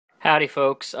Howdy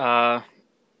folks,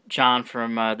 John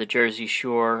from the Jersey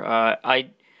Shore. I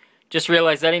just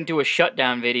realized I didn't do a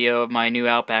shutdown video of my new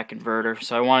Outback inverter,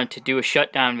 so I wanted to do a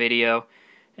shutdown video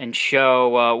and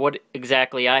show what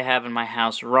exactly I have in my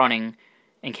house running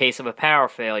in case of a power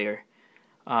failure.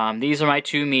 These are my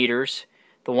two meters.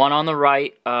 The one on the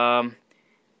right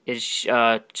is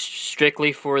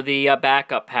strictly for the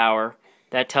backup power.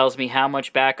 That tells me how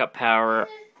much backup power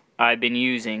I've been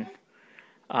using.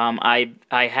 I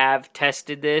have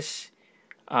tested this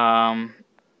on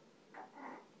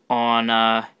when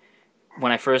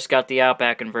I first got the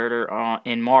Outback inverter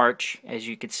in March, as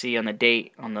you can see on the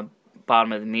date on the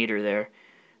bottom of the meter there,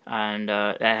 and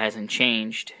that hasn't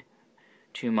changed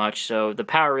too much, so the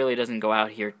power really doesn't go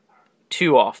out here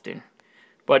too often.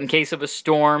 But in case of a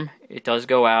storm, it does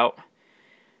go out.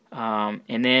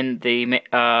 And then the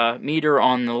meter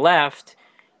on the left,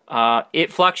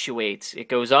 it fluctuates. It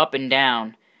goes up and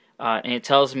down. And it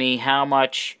tells me how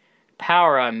much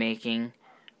power I'm making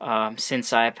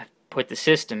since I've put the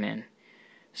system in.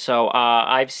 So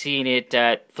I've seen it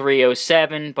at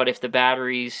 307, but if the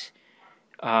batteries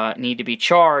need to be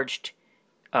charged,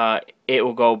 it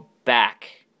will go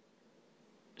back.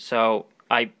 So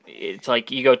it's like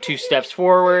you go 2 steps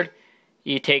forward,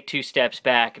 you take 2 steps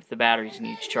back if the batteries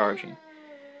needs charging.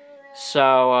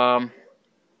 So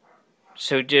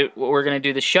we're going to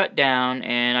do the shutdown,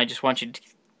 and I just want you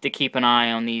to keep an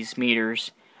eye on these meters,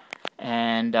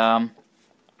 and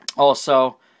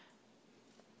also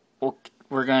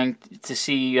we're going to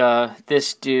see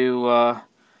this do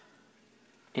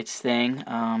its thing.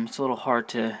 It's a little hard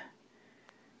to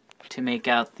make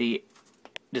out the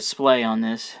display on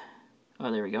this.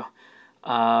 Oh, there we go.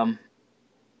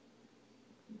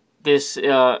 This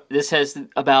has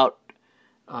about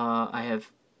I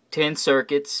have 10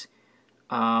 circuits.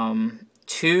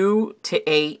 2 to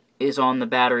 8 is on the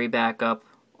battery backup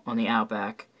on the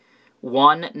Outback.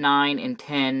 1, 9, and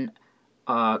 10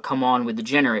 come on with the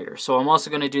generator. So I'm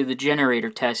also going to do the generator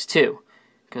test too,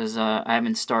 because I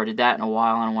haven't started that in a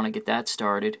while and I want to get that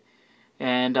started.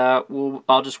 And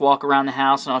I'll just walk around the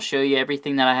house and I'll show you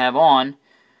everything that I have on.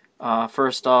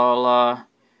 First I'll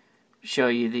show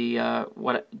you the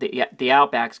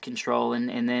Outback's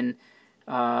controlling, and then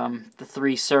the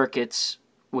 3 circuits,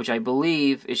 which I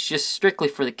believe is just strictly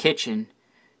for the kitchen,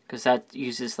 because that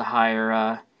uses the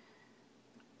higher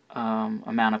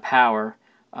amount of power.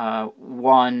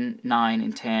 1, 9,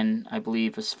 and 10, I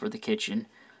believe, is for the kitchen,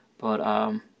 but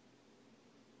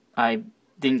I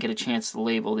didn't get a chance to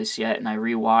label this yet, and I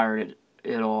rewired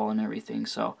it all and everything.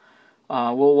 So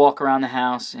we'll walk around the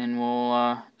house and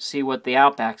we'll see what the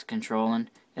Outback's controlling,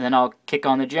 and then I'll kick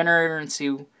on the generator and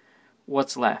see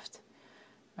what's left.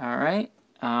 Alright,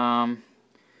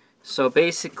 so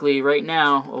basically right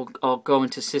now I'll go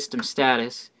into system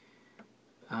status,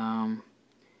 and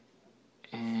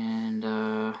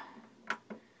let's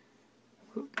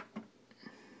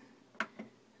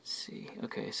see.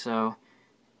 Okay, so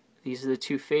these are the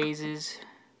 2 phases,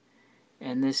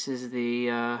 and this is the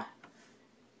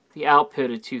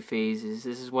output of 2 phases.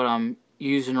 This is what I'm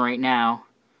using right now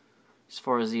as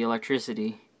far as the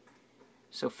electricity.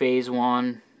 So phase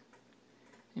 1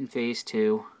 and phase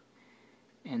 2,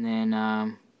 and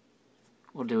then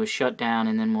we'll do a shutdown,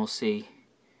 and then we'll see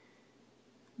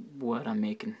what I'm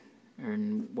making or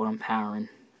what I'm powering.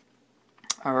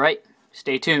 Alright,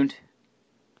 stay tuned.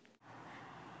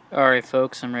 Alright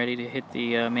folks, I'm ready to hit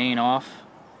the main off,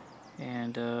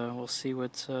 and we'll see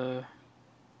what's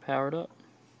powered up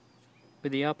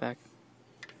with the Outback.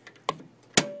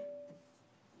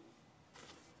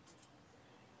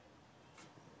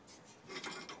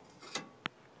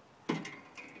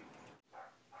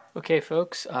 Okay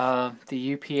folks,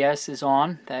 the UPS is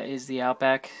on. That is the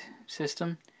Outback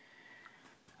system.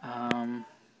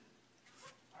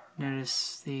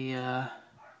 Notice the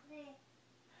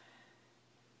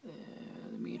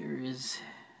meter is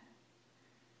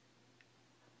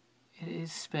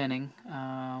spinning.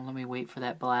 Let me wait for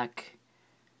that black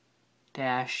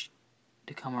dash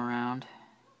to come around.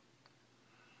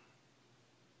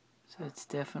 So it's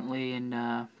definitely in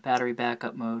battery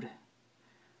backup mode.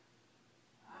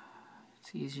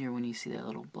 It's easier when you see that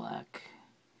little black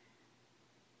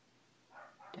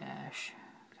dash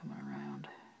coming around.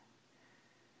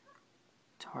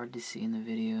 It's hard to see in the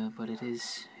video, but it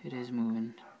is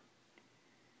moving.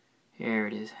 There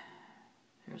it is.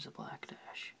 There's a black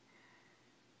dash.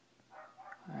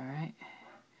 Alright.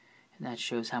 And that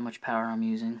shows how much power I'm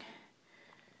using.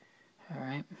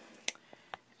 Alright.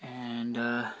 And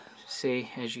see,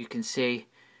 as you can see,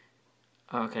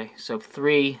 okay, so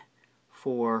 3,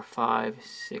 4, 5,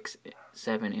 6,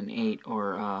 7, and 8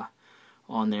 are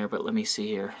on there, but let me see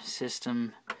here.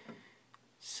 System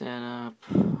setup.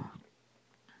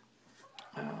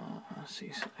 Let's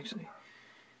see, actually,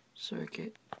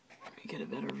 circuit. Let me get a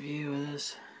better view of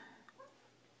this.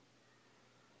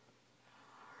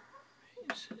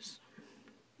 System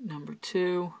number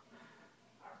 2.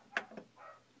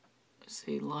 Let's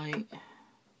see, light.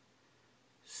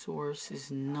 Source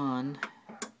is none.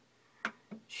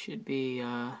 Should be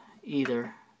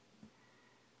either.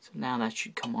 So now that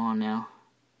should come on now.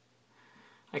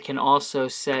 I can also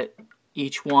set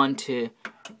each one to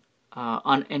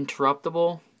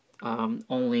uninterruptible.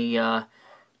 Only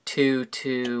 2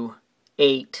 to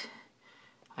 8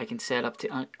 I can set up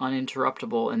to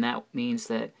uninterruptible, and that means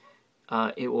that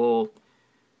it will,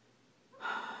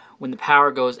 when the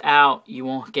power goes out, you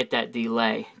won't get that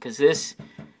delay, because this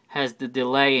has the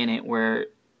delay in it where,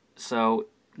 so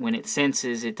when it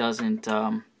senses, it doesn't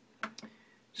so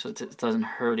it doesn't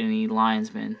hurt any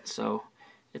linesmen, so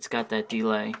it's got that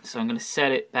delay. So I'm going to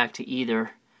set it back to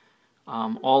either.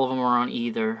 All of them are on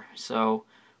either, so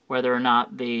whether or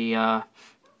not the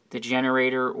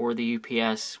generator or the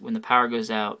UPS, when the power goes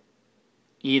out,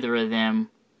 either of them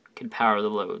can power the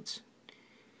loads.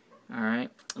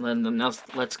 Alright, and then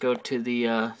let's go to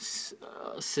the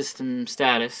system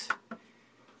status.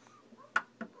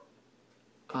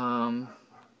 So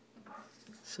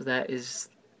that is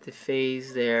the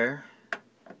phase there.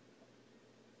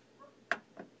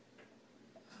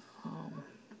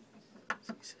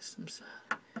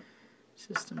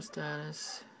 System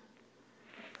status.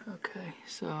 Okay,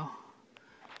 so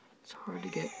it's hard to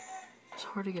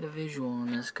get a visual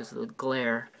on this because of the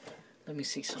glare. Let me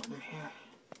see something here.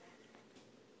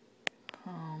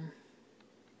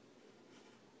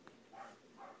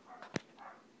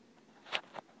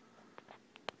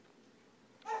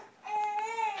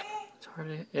 It's hard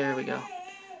to, there we go.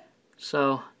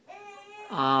 So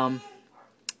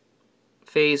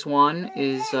phase 1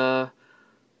 is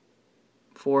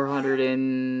 400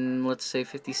 and, let's say,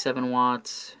 57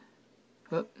 watts.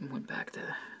 Oh, went back to,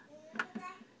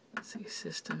 let's see,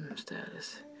 system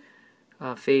status.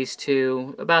 Phase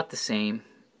 2, about the same.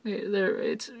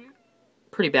 It's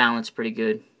pretty balanced, pretty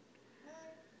good.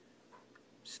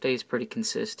 Stays pretty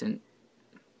consistent.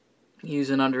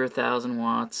 Using under 1,000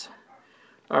 watts.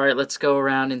 Alright, let's go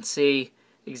around and see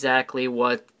exactly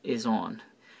what is on.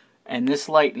 And this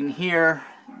light in here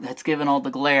that's giving all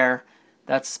the glare,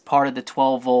 that's part of the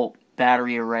 12-volt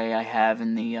battery array I have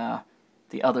in the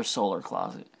other solar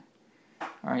closet.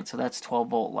 Alright, so that's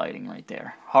 12-volt lighting right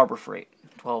there. Harbor Freight,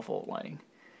 12-volt lighting.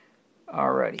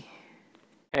 Alrighty.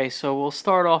 Okay, so we'll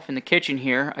start off in the kitchen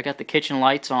here. I got the kitchen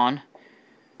lights on.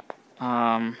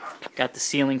 Got the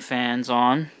ceiling fans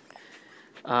on.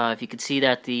 If you can see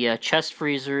that, the chest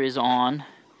freezer is on.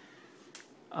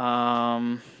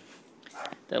 That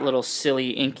little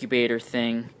silly incubator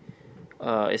thing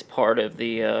is part of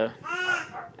the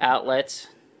outlets.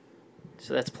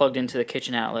 So that's plugged into the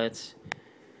kitchen outlets.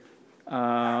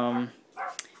 The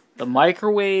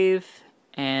microwave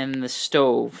and the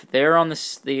stove, they're on the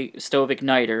stove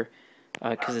igniter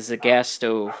because it's a gas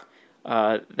stove.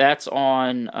 That's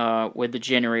on with the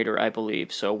generator, I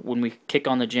believe. So when we kick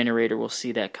on the generator, we'll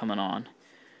see that coming on.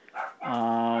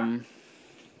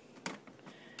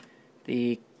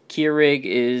 The Keurig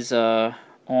is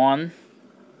on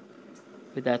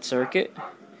with that circuit.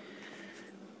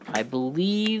 I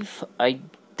believe I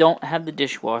don't have the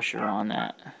dishwasher on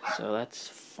that, so that's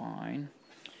fine.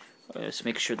 Let's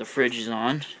make sure the fridge is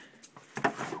on,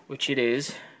 which it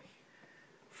is.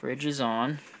 Fridge is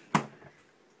on.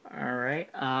 Alright,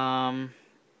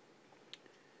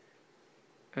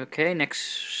 okay,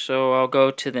 next, so I'll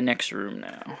go to the next room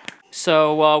now.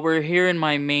 So we're here in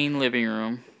my main living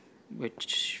room,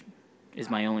 which is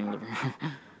my only living room.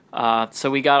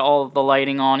 So we got all of the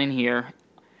lighting on in here.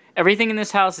 Everything in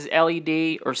this house is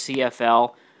LED or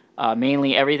CFL.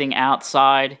 Mainly everything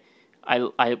outside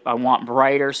I want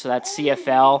brighter, so that's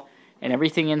CFL. And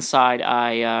everything inside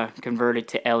I converted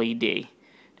to LED.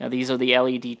 Now these are the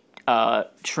LED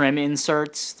trim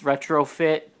inserts,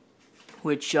 retrofit,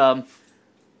 which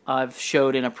I've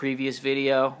showed in a previous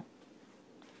video.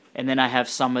 And then I have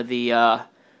some of the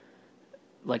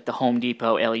like the Home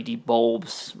Depot LED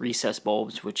bulbs, recessed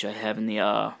bulbs, which I have in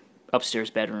the upstairs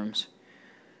bedrooms.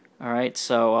 Alright,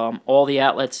 so all the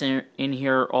outlets in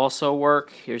here also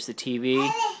work. Here's the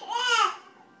TV.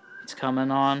 It's coming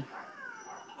on.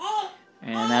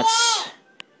 And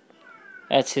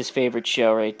that's his favorite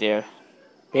show right there.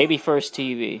 Baby First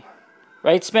TV.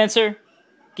 Right, Spencer?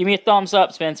 Give me a thumbs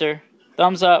up, Spencer.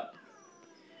 Thumbs up.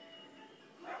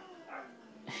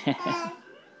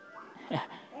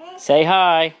 Say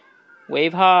hi.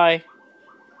 Wave hi.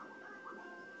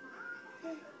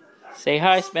 Say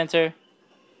hi, Spencer.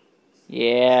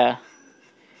 Yeah.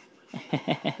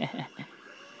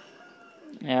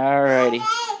 Alrighty.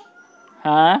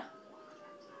 Huh?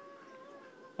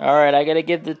 Alright, I gotta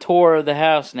give the tour of the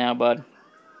house now, bud.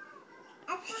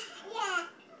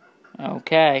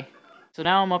 Okay. So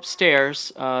now I'm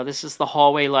upstairs. This is the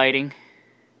hallway lighting,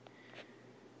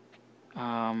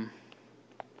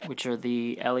 which are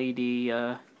the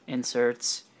LED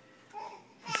inserts.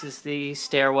 This is the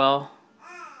stairwell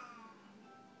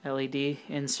LED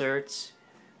inserts.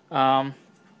 I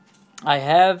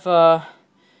have a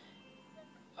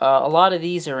lot of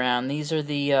these around. These are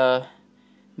the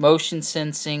motion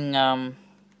sensing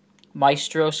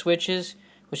Maestro switches,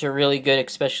 which are really good,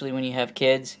 especially when you have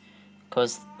kids,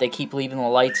 because they keep leaving the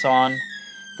lights on.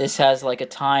 This has like a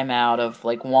timeout of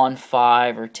like 1,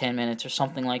 5, or 10 minutes or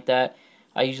something like that.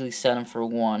 I usually set them for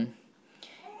 1.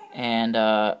 And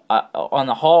on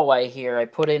the hallway here, I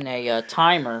put in a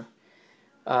timer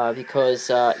because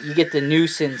you get the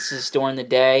nuisances during the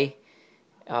day.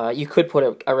 You could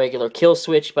put a regular kill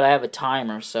switch, but I have a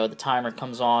timer, so the timer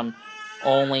comes on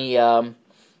only at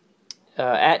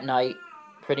night,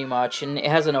 pretty much, and it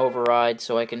has an override,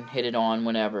 so I can hit it on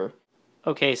whenever.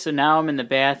 Okay, so now I'm in the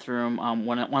bathroom.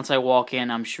 Once I walk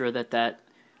in, I'm sure that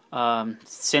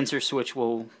sensor switch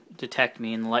will detect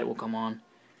me and the light will come on.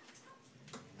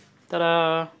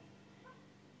 Ta-da!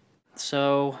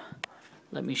 So,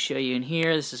 let me show you in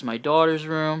here. This is my daughter's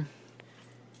room.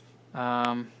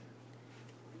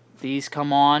 These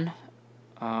come on.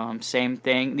 Same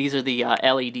thing. These are the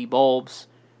LED bulbs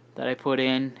that I put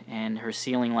in, and her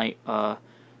ceiling light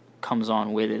comes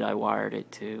on with it. I wired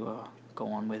it to go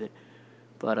on with it.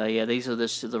 But yeah, these are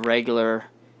the regular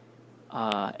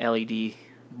LED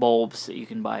bulbs that you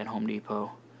can buy at Home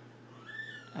Depot.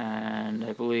 And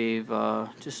I believe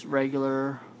just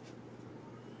regular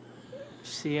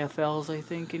CFLs, I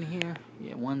think, in here.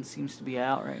 Yeah, one seems to be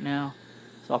out right now.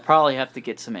 So I'll probably have to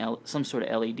get some sort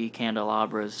of LED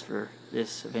candelabras for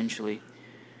this eventually.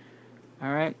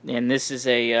 Alright, and this is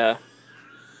a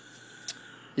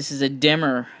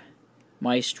dimmer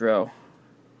Maestro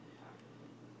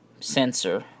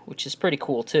sensor, which is pretty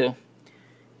cool too,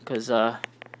 because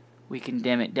we can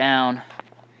dim it down,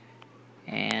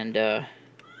 and then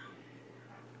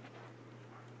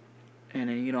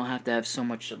you don't have to have so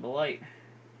much of the light.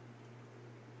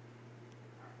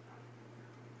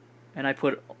 And I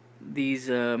put these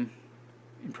in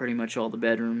pretty much all the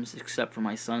bedrooms except for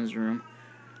my son's room,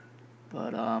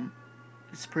 but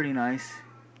it's pretty nice.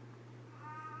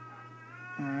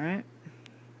 Alright.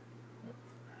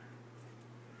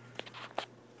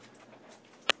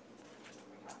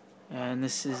 And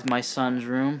this is my son's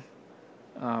room.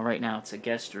 Right now it's a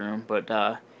guest room, but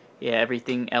yeah,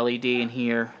 everything LED in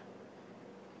here.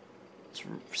 It's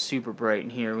super bright in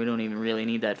here. We don't even really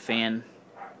need that fan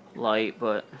light,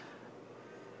 but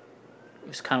it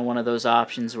was kind of one of those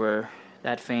options where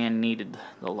that fan needed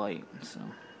the light. So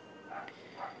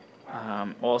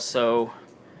also,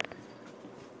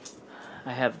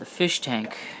 I have the fish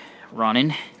tank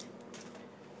running.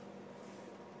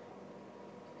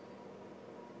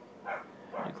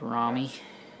 The Grammy.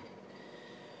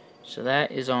 So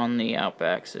that is on the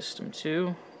Outback system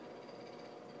too.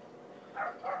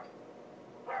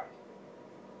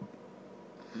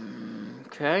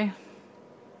 Okay.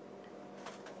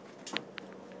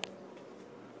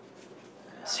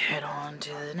 Let's head on to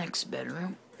the next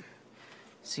bedroom.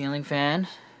 Ceiling fan.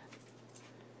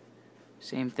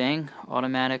 Same thing.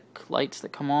 Automatic lights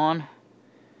that come on.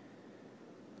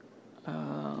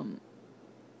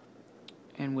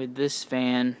 And with this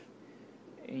fan,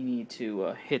 you need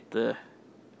to hit the...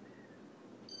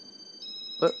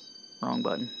 Oh, wrong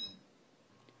button.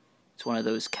 It's one of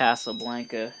those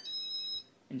Casablanca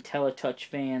IntelliTouch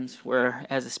fans where it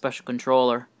has a special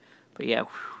controller. But yeah,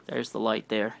 there's the light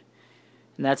there.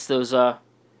 And that's those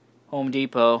Home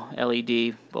Depot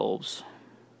LED bulbs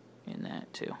in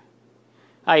that too.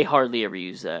 I hardly ever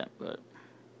use that, but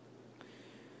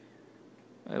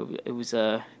it was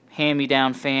a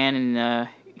hand-me-down fan, and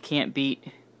you can't beat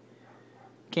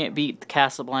the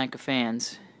Casablanca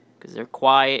fans because they're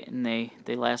quiet and they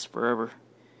last forever.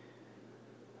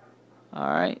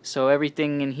 Alright, so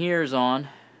everything in here is on.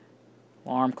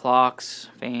 Alarm clocks,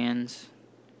 fans,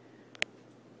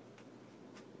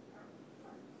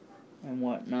 and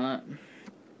whatnot.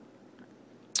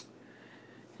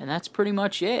 And that's pretty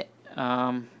much it.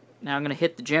 Now I'm going to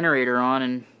hit the generator on,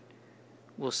 and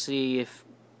we'll see if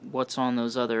what's on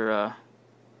those other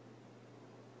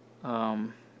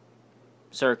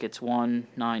circuits, 1,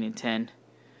 9, and 10.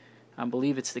 I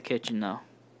believe it's the kitchen though,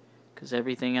 because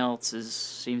everything else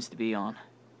seems to be on.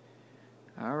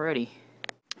 Alrighty.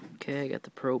 Okay, I got the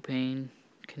propane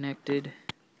connected.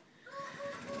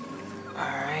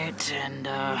 Alright, and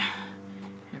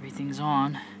everything's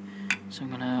on. So I'm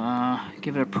gonna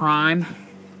give it a prime,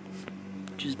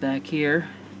 which is back here.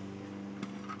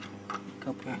 A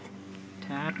couple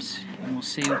taps, and we'll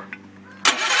see.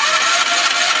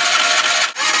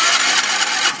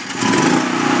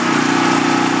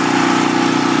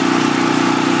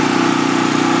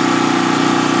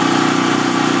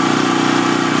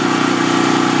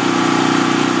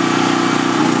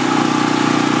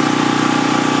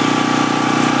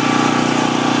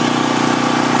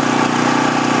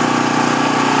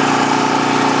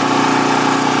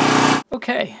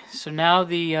 Okay, so now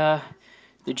the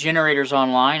generator's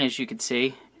online, as you can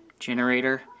see.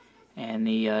 Generator and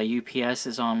the UPS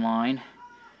is online.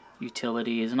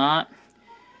 Utility is not.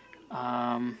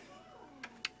 As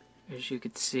you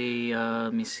can see,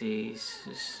 let me see,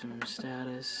 system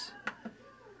status.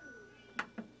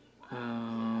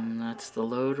 That's the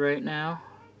load right now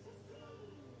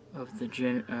of the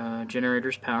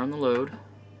generator's powering the load.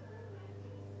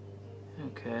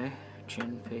 Okay,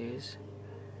 gen phase.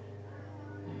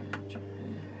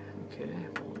 Okay,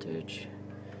 voltage.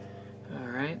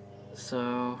 Alright,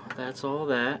 so that's all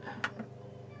that.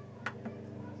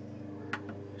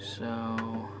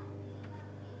 So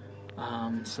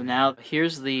now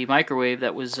here's the microwave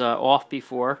that was off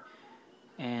before,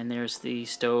 and there's the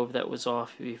stove that was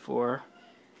off before,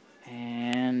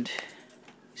 and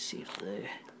let's see if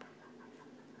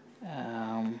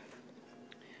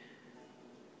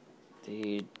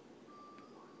the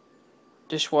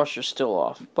dishwasher's still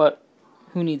off, but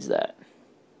who needs that?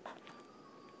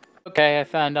 Okay, I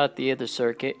found out the other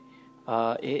circuit.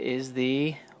 It is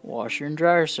the washer and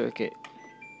dryer circuit.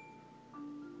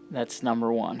 That's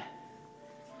number one.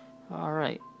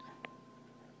 Alright.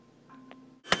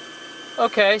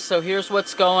 Okay, so here's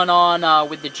what's going on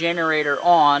with the generator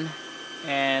on,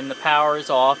 and the power is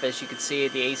off. As you can see,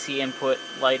 the AC input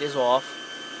light is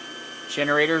off.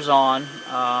 Generator's on.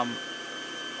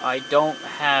 I don't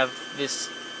have this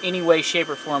any way, shape,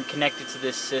 or form connected to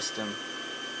this system.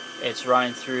 It's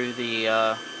running through the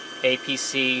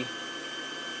APC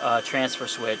transfer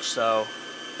switch, so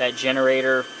that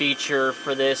generator feature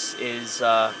for this is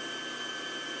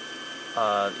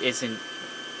isn't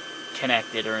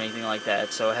connected or anything like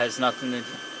that, so it has nothing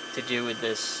to do with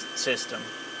this system.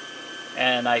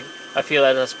 And I feel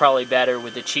that that's probably better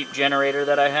with the cheap generator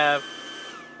that I have.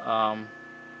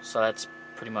 So that's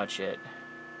pretty much it.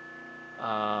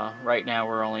 Right now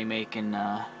we're only making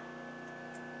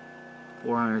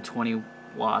 420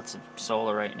 watts of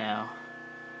solar right now.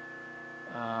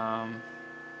 I'm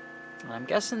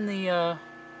guessing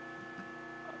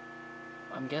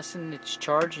it's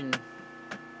charging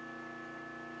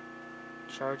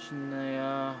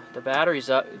the batteries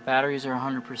up. The batteries are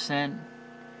 100%.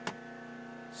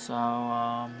 So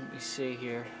let me see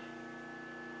here.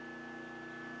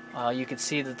 You can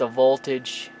see that the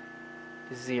voltage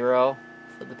is 0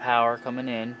 for the power coming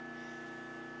in.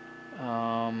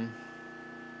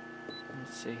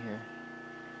 Let's see here.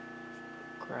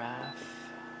 Graph.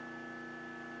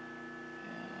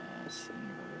 Yes,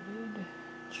 inverted.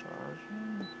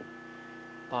 Charging.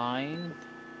 Buying.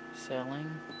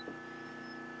 Selling.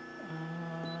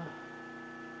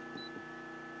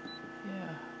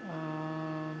 Yeah.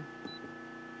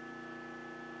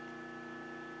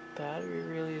 Battery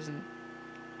really isn't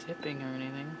tipping or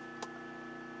anything.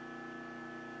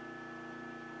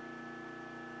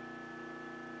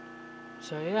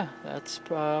 So yeah, that's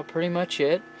pretty much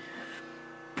it.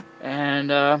 And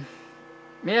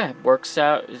yeah, it works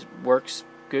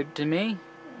good to me.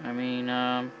 I mean,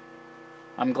 I'm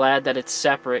glad that it's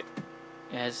separate,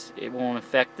 as it won't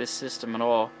affect this system at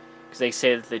all, because they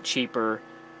say that the cheaper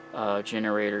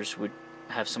generators would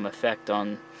have some effect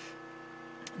on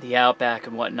the Outback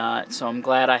and whatnot. So I'm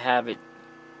glad I have it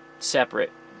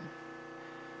separate.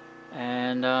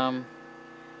 And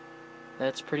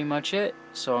that's pretty much it.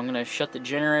 So I'm gonna shut the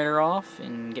generator off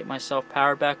and get myself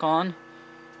powered back on.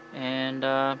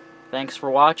 And thanks for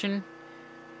watching.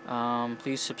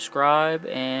 Please subscribe,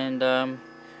 and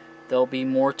there'll be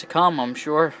more to come, I'm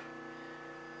sure.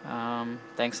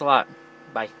 Thanks a lot.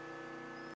 Bye.